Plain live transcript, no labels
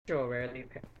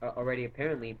already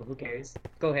apparently, but who cares?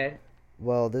 Go ahead.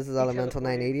 Well, this is He Elemental teleported.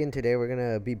 980, and today we're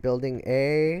gonna be building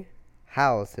a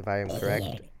house, if I am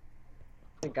correct.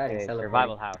 The guy is A teleporting.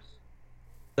 survival house.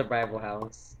 Survival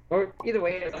house. Or either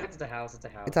way, as long as it's a house, it's a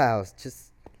It's a house. house.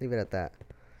 Just leave it at that.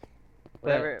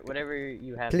 But Whatever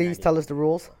you have. Please tell us the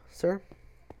rules, sir.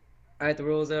 alright, the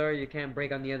rules are you can't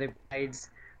break on the other side's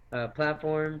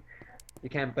platform. You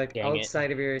can't break Dang it.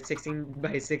 outside of your 16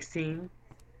 by 16.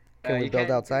 Can we You build can't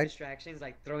do outside? distractions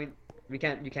like throwing. You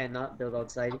cannot build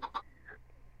outside.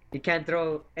 You can't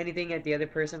throw anything at the other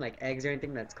person like eggs or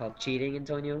anything. That's called cheating,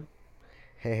 Antonio.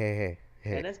 Hey, hey, hey,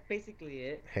 And hey, that's basically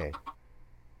it. hey.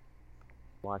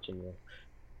 Watching you.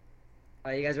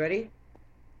 Are you guys ready?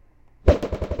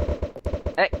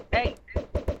 Hey.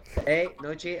 Hey,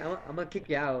 no cheat. I'm gonna kick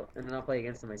you out, and then I'll play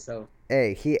against him myself.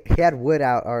 Hey, he had wood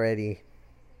out already.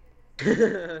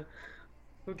 Who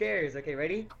cares? Okay,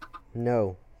 ready?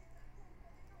 No,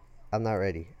 I'm not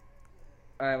ready.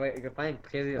 All right, wait. You're fine.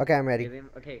 Okay, I'm ready.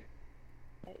 Okay.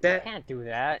 You Set. can't do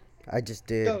that. I just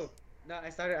did. Go. No, I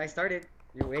started.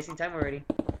 You're wasting time already.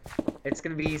 It's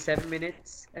gonna be 7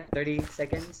 minutes and 30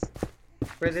 seconds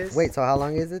for this. Wait, so how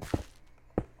long is it?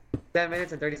 7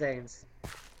 minutes and 30 seconds.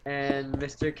 And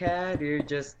Mr. Cat, you're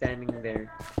just standing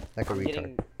there. Like a I'm retard.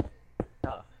 getting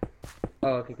tough.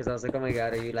 Oh, okay, because I was like, oh my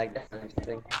god, are you like that or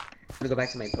something? I'm gonna go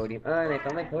back to my podium. Oh, and I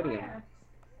found my podium.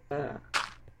 Ah.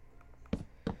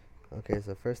 Okay,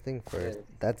 so first thing first.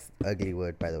 That's ugly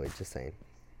wood, by the way, just saying.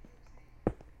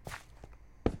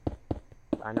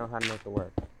 I know how to make it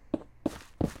work.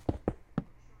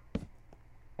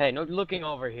 Hey, no looking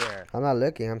over here. I'm not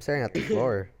looking, I'm staring at the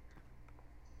floor.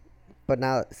 But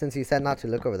now, since you said not to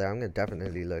look over there, I'm gonna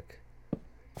definitely look.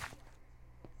 I'm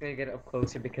gonna get up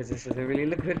closer because this doesn't really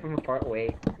look good from a far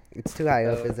away. It's too high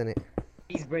up, So- isn't it?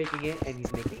 He's breaking it and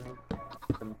he's making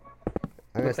I'm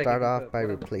gonna looks like start you can off put by wood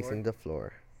on the replacing the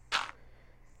floor.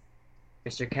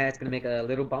 Mr. Cat's gonna make a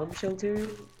little bomb shelter. is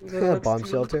what it looks Bomb to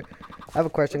me. shelter. I have a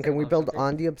question. Looks Can like a we bomb build shelter.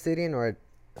 on the obsidian, or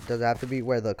does it have to be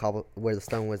where the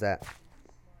stone was at?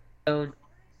 Stone.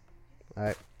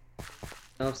 Alright.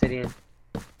 No obsidian.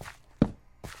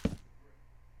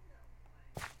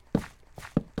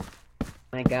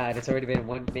 My god, it's already been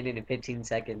 1 minute and 15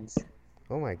 seconds.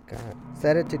 Oh my god.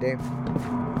 Set it today.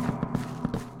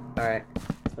 Alright.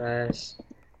 Slash.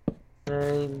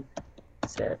 Time.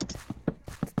 Set.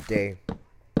 Day.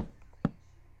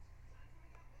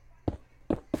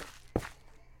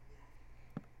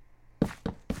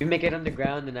 We make it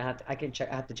underground, and I have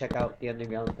to check out the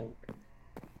underground thing.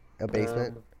 A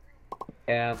basement.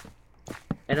 Yeah.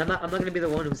 And I'm not gonna be the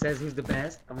one who says who's the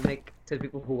best. I'm gonna make to the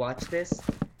people who watch this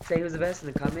say who's the best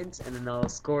in the comments, and then I'll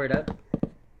score it up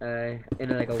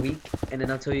in like a week, and then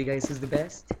I'll tell you guys who's the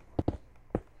best.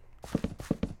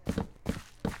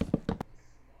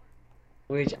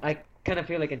 Which I kind of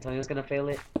feel like Antonio's gonna fail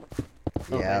it.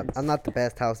 No Yeah, offense. I'm not the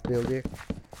best house builder.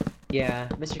 Yeah,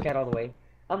 Mr. Cat all the way.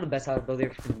 I'm the best house builder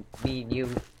from me and you.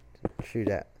 True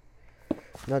that.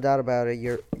 No doubt about it.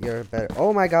 You're better.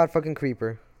 Oh my god, fucking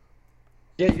creeper.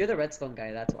 Yeah, you're the redstone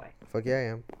guy. That's why. Fuck yeah, I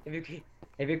am. If your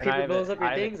I creeper have blows a- up your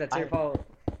I have a- things, that's your I- fault.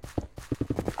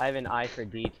 I have an eye for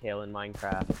detail in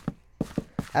Minecraft.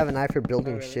 I have an eye for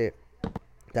building really? shit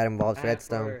that involves I have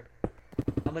redstone.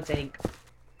 I'm a tank.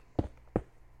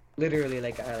 Literally,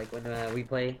 like when we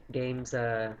play games,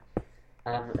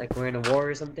 like we're in a war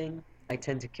or something, I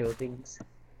tend to kill things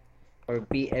or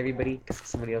beat everybody because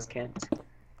somebody else can't.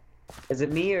 Is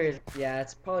it me or yeah?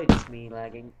 It's probably just me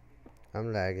lagging.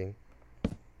 I'm lagging.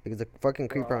 Because the fucking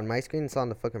creeper on my screen is on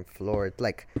the fucking floor. It's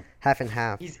like half and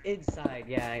half. He's inside.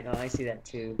 Yeah, I know. I see that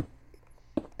too.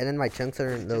 And then my chunks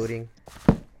aren't Just- loading.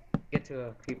 Get to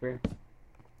a creeper.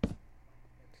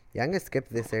 Yeah, I'm gonna skip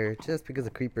this area just because the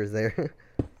creeper's there.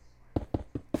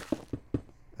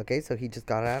 Okay, so he just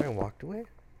got out and walked away.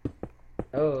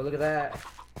 Oh, look at that.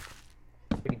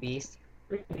 Pretty beast.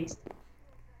 Pretty beast.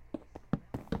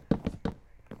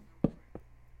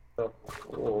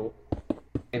 Oh.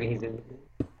 Maybe he's in.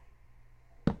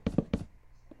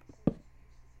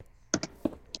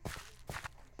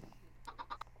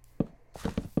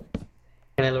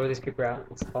 Can I lower this creeper out?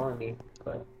 It's following me,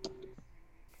 but.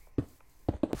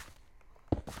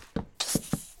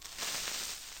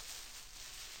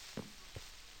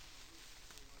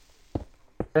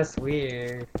 That's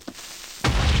weird.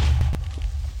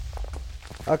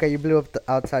 Okay, you blew up the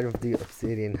outside of the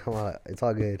obsidian. It's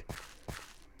all good.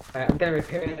 Alright, I'm gonna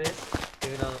repair this,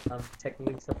 even though I'm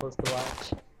technically supposed to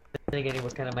watch. Then again, it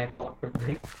was kind of my fault for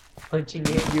like, punching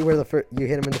it. You were the first. You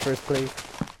hit him in the first place.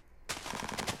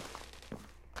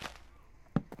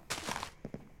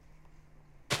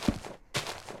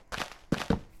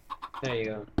 There you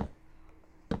go.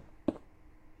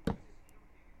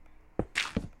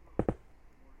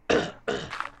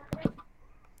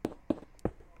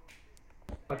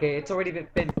 Okay, it's already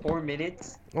been 4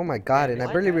 minutes. Oh my god, Yeah, and I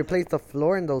my barely bad. replaced the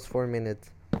floor in those 4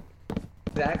 minutes.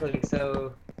 Exactly.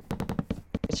 So,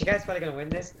 is you guys probably gonna win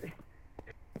this?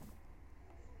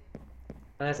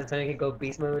 Unless Antonio can go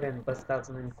beast mode and bust out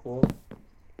something cool.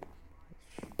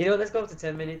 You know, let's go up to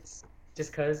 10 minutes.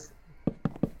 Just cause.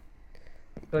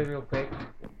 Going real quick.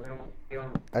 We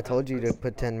don't I told you to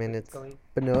put 10 minutes.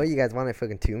 But no, you guys wanted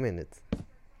fucking 2 minutes.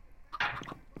 I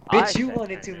Bitch, you said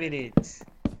wanted 10 2 minutes.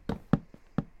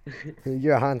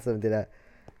 You're on some, did I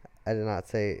did not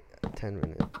say 10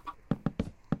 minutes.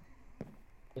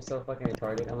 You're so fucking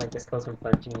retarded. I'm like this close from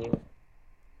punching you.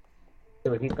 See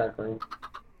what he's got going.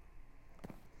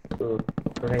 Ooh.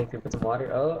 Okay, you can put some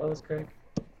water. Oh, it's correct.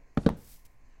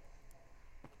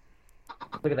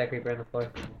 Look at that creeper on the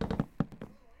floor.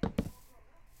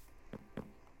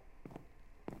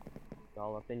 It's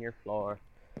all up in your floor.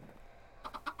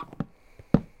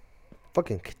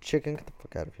 Fucking chicken, get the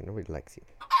fuck out of here. Nobody likes you.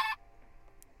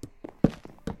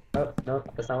 Oh, no,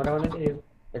 that's not what I wanted to do.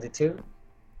 Is it 2?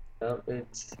 No,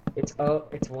 it's it's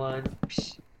 1.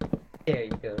 Psh. There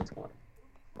you go, it's 1.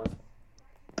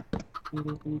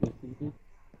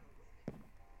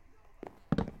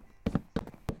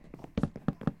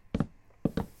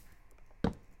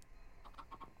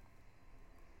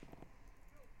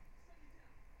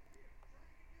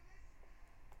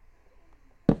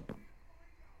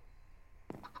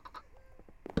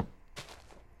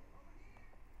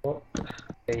 Oh,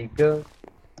 there you go.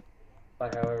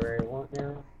 But however I want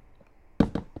now.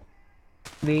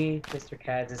 Me, Mr.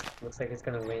 Kaz, looks like it's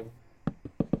gonna win.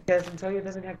 Because Antonio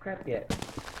doesn't have crap yet.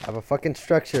 I have a fucking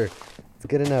structure. It's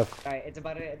good enough. Alright, it's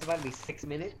about to be 6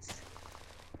 minutes.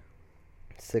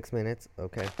 6 minutes,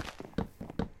 okay.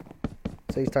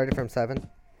 So you started from 7?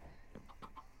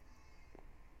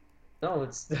 No,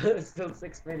 it's still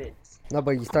 6 minutes. No,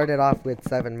 but you started off with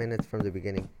 7 minutes from the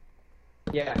beginning.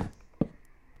 Yeah.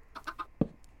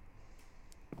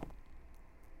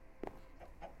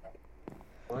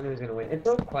 I wonder who's gonna win. It's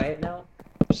so quiet now.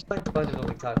 Just like fun to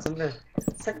nobody talks. I'm gonna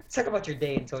talk about your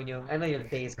day, Antonio. I know your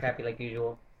day is crappy like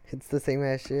usual. It's the same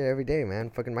ass shit every day, man.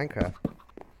 Fucking Minecraft.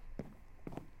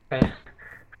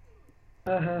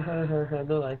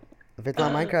 No lie. If it's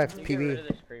not Minecraft, it's Can you get rid PB. of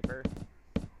this creeper?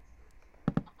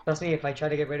 Trust me, if I try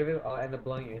to get rid of it, I'll end up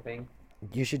blowing your thing.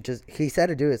 You should just. He said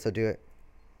to do it, so do it.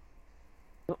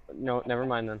 No, never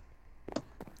mind then.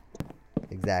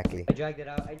 Exactly. I dragged it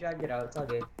out. It's all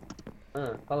good.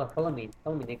 Follow me,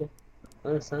 nigga.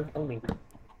 Son, follow me.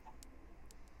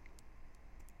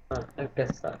 I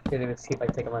guess I can't even see if I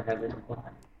take out my head.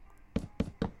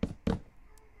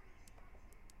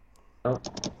 Nope.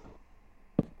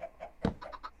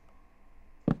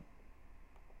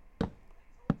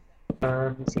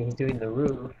 Let's see, he's doing the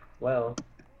roof. Well,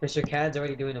 Mr. Cad's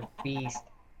already doing a beast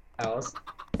house.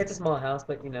 It's a small house,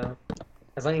 but you know,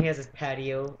 as long as he has his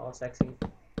patio all sexy.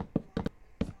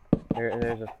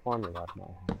 There's a formula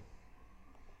now.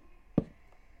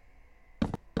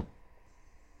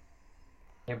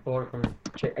 You're bored from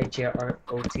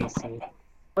HROTC.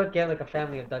 Look, yeah, like a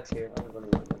family of ducks here.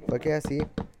 Look, yeah, see?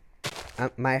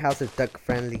 My house is duck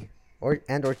friendly. Or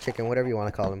chicken, whatever you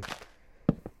want to call them.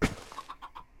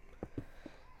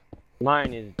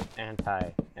 Mine is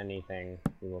anti anything.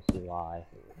 We will see why.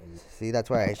 See,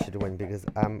 that's why I should win, because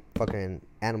I'm fucking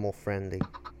animal friendly.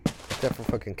 Except for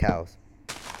fucking cows.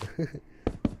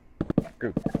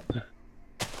 Screw that.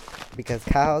 Because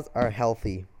cows are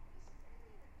healthy.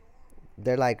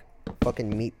 They're like fucking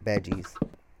meat veggies.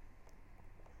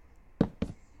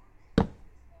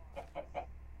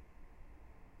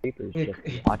 Creeper's just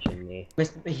watching me.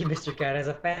 Mr. Cat has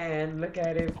a fan. Look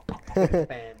at him.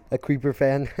 Fan. A creeper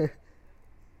fan. Yeah.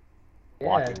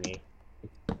 Watching me.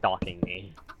 Stalking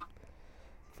me.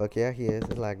 Fuck yeah, he is.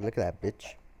 Like, look at that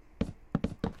bitch.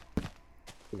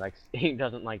 He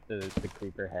doesn't like the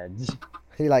creeper heads.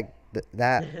 He like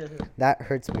that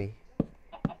hurts me.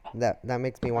 That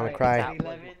makes me want to cry.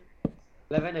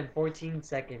 11 and 14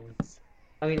 seconds.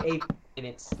 I mean 8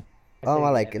 minutes. Oh, I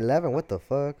like 11. What the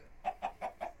fuck?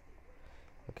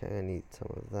 Okay, I need some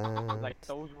of that. Like,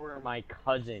 those were my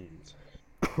cousins.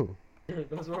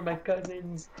 Those were my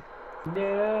cousins.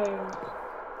 No.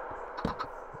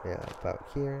 Yeah, about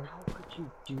here. How could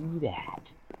you do that?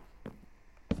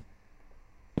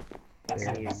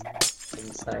 Yeah.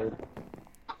 Inside.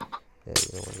 Yeah, you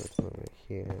know what? Let's move it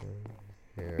here.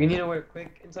 Here. You need to work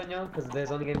quick, Antonio, because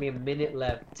there's only gonna be a minute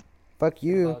left. Fuck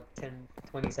you. About 10,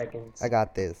 20 seconds. I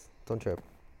got this. Don't trip.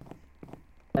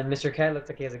 And Mr. Cat looks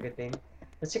like he has a good thing.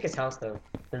 Let's check his house though,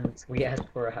 since we asked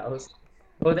for a house.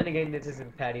 Oh, then again, this is a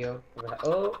patio.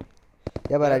 Oh.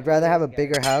 Yeah, but I'd rather have a Yeah.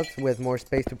 bigger house with more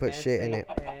space to put Can't shit in say it.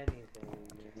 anything,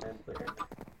 remember.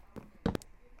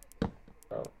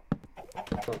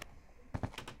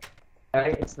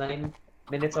 Alright, it's 9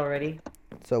 minutes already.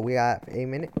 So we got a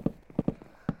minute.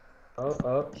 Oh,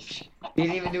 oh. You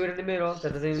didn't even do it in the middle.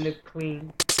 That doesn't even look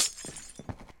clean.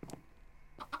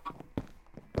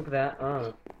 Look at that.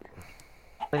 Oh.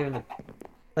 Not even the,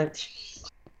 not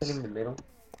even the middle.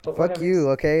 But Fuck you,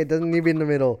 okay? It doesn't need to be in the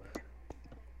middle.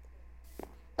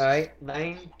 Alright,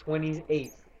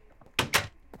 9:28.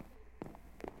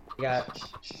 You got.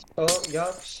 Oh,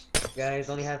 yup. You guys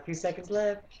only have a few seconds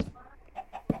left.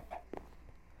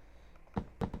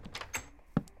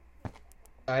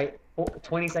 Alright,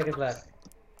 20 seconds left.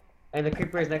 And the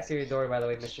creeper is next to your door, by the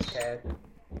way, Mr. Cat.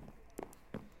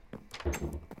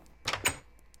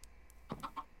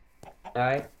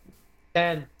 Alright.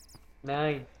 10,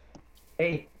 9,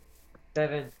 8,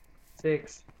 7,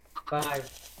 6, 5,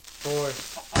 4,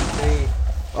 3,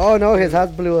 Oh no, his house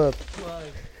blew up. 1.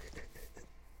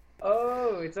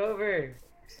 Oh, it's over.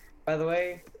 By the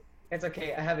way, it's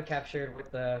okay. I have it captured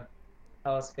with the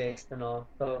house fixed and all.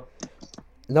 So,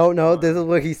 No, this is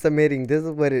what he's submitting. This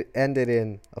is what it ended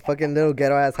in. A fucking little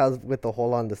ghetto ass house with a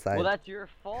hole on the side. Well, that's your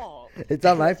fault. It's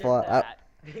not my It's just fault. that.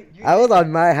 I was did on that.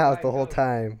 my house Alright, the whole so,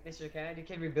 time. Mr. Cat, you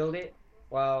can rebuild it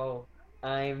while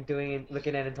I'm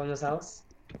looking at Antonio's house.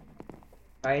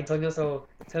 Alright, Antonio, so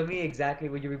tell me exactly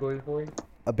what you were going for.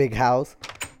 A big house.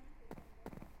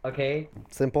 Okay?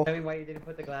 Simple. Tell me why you didn't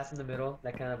put the glass in the middle.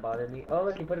 That kind of bothered me. Oh,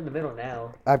 look, you put it in the middle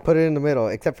now. I put it in the middle,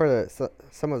 except for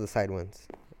some of the side ones.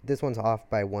 This one's off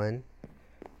by 1.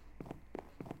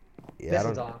 Yeah, This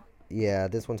one's off. Yeah,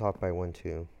 this one's off by 1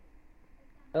 too.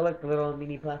 Oh, look, the little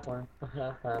mini platform.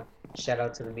 Shout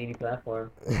out to the mini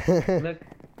platform. Look,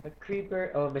 a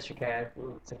creeper. Oh, Mr. Cat.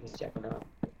 Ooh, looks like he's checking out.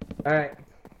 Alright.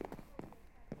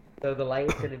 So the light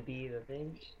is gonna be the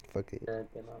thing. Fuck it.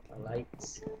 Dim out my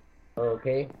lights.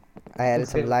 Okay. I added Who's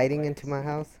some good with lighting lights? into my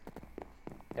house.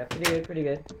 Yeah, pretty good, pretty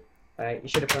good. Alright, you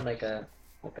should have put like a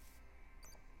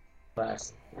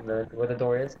glass in where the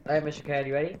door is. Alright, Mr. Cat,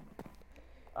 you ready?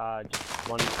 Just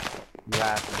one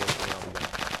glass addition on there.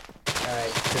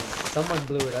 Alright, because someone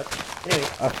blew it up. Anyway.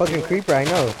 A fucking blew it up. creeper, I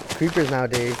know. Creepers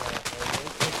nowadays.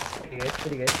 Pretty good,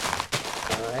 pretty good.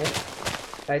 Alright.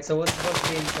 Alright, so what's supposed to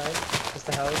be inside? Just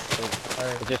a house? Or...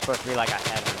 It's just supposed to be like a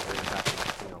heaven for you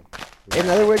to, you know. In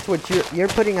other words, what you're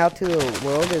putting out to the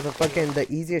world is a fucking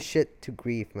the easiest shit to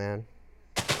grief, man.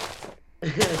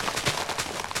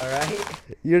 Alright.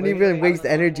 You don't Wait, even wait, waste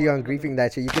hold on, energy hold on on, griefing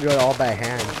that shit. You can do it all by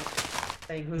hand.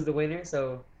 Saying who's the winner,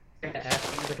 so I'm gonna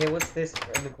ask you, okay, what's this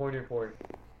in the corner for?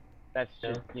 That's No.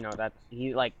 just, you know, that's,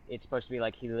 he, like, it's supposed to be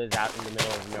like he lives out in the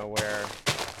middle of nowhere,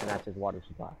 and that's his water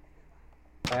supply.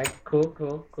 Alright, cool,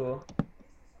 cool, cool.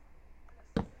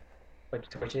 Bunch of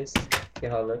torches. See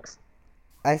how it looks.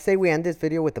 I say we end this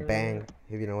video with a bang,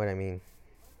 if you know what I mean.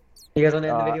 You guys wanna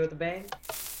end the video with a bang?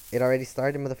 It already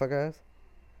started, motherfuckers.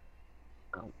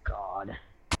 Oh, God.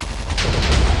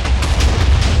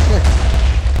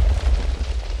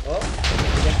 Oh,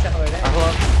 you guys tell her I that.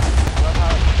 love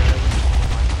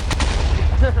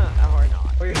how or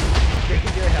not. Or your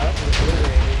house was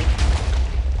obliterated.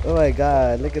 Oh my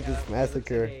god, look at Yeah, this it looks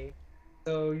massacre. okay.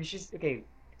 So you should, okay,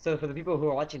 so for the people who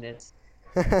are watching this,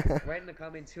 write in the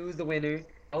comments who's the winner.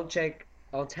 I'll check,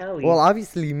 I'll tally. Well,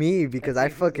 obviously me, because I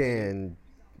see who's the winner. fucking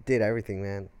did everything,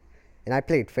 man. And I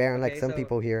played fair, unlike Okay, some so-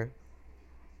 people here.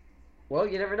 Well,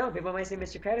 you never know. People might say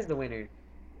Mr. Cat is the winner.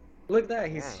 Look at that,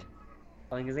 he's Yeah.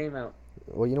 calling his name out.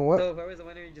 Well, you know what? So whoever's the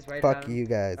winner, you just write it Fuck down. you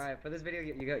guys. Alright, for this video,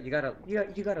 you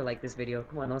gotta like this video.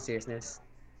 Come on, all seriousness.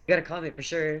 You gotta comment for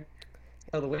sure.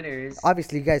 Tell the winners.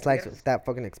 Obviously, you guys like gotta- that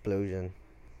fucking explosion.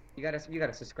 You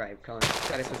gotta subscribe, Colin. You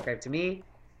gotta subscribe to me,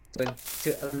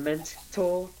 to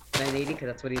Elemental 980, because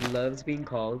that's what he loves being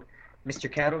called. Mr.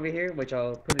 Cat over here, which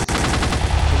I'll put in the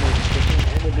description,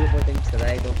 and the beautiful things that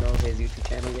I don't know his YouTube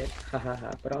channel yet.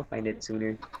 Hahaha, but I'll find it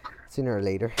sooner. Sooner or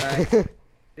later. Alright.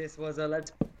 This was a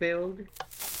Let's Build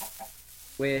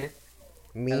with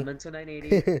Me. Elemental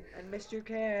 980 and Mr.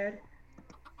 Cat.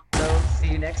 So, see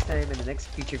you next time in the next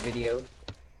featured video.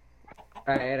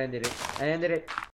 Alright, I ended it.